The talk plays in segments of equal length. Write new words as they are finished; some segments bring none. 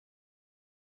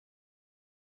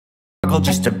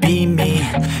just to be me.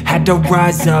 Had to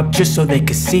rise up just so they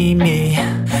could see me.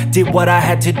 Did what I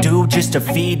had to do just to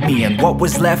feed me, and what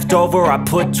was left over I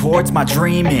put towards my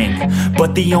dreaming.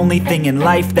 But the only thing in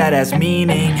life that has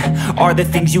meaning are the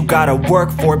things you gotta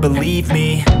work for, believe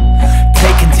me.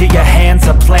 Take into your hands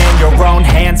a plan, your own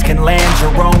hands can land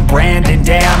your own brand. And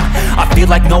damn, I feel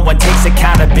like no one takes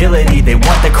accountability. They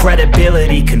want the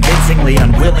credibility, convincingly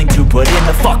unwilling to put in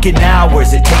the fucking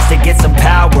hours it takes to get some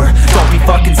power. Don't be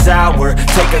fucking sour,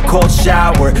 take a cold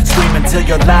shower, scream until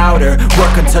you're louder,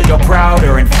 work until you're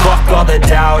prouder, and fuck all the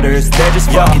doubters, they're just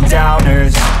fucking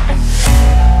downers.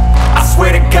 I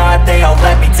swear to God they all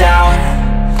let me down.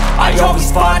 I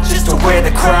always fought just to wear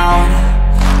the crown.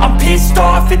 I'm pissed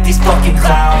off at these fucking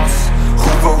clowns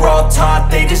who were all taught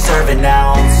they deserve an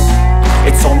ounce.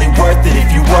 It's only worth it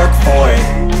if you work for it.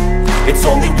 It's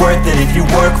only worth it if you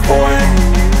work for it.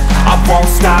 I won't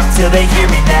stop till they hear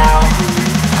me now.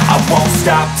 I won't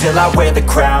stop till I wear the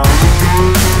crown.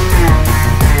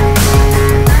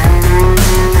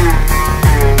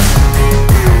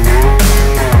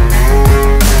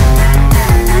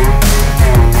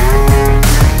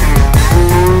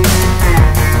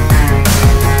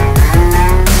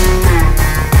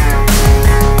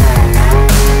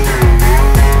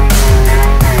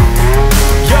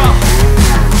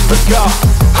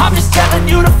 I'm just telling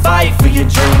you to fight for your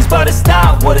dreams, but it's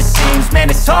not what it seems. Man,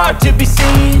 it's hard to be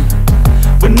seen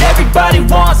when everybody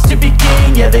wants to be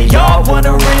king. Yeah, they all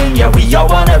wanna ring, yeah, we all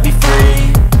wanna be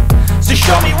free. So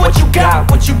show me what you got,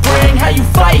 what you bring, how you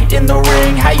fight in the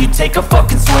ring, how you take a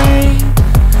fucking swing.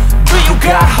 Do you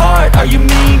got heart, are you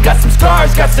mean? Got some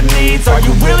scars, got some needs, are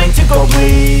you willing to go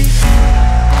bleed?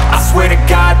 I swear to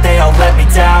God they all let me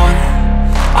down.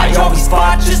 I always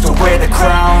fought just to wear the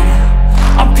crown.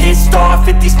 I'm pissed off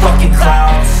at these fucking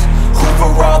clowns who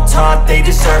were all taught they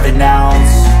deserve an ounce.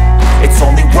 It's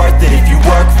only worth it if you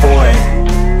work for it.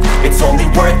 It's only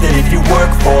worth it if you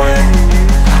work for it.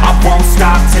 I won't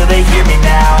stop till they hear me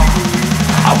now.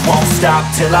 I won't stop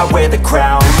till I wear the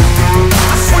crown.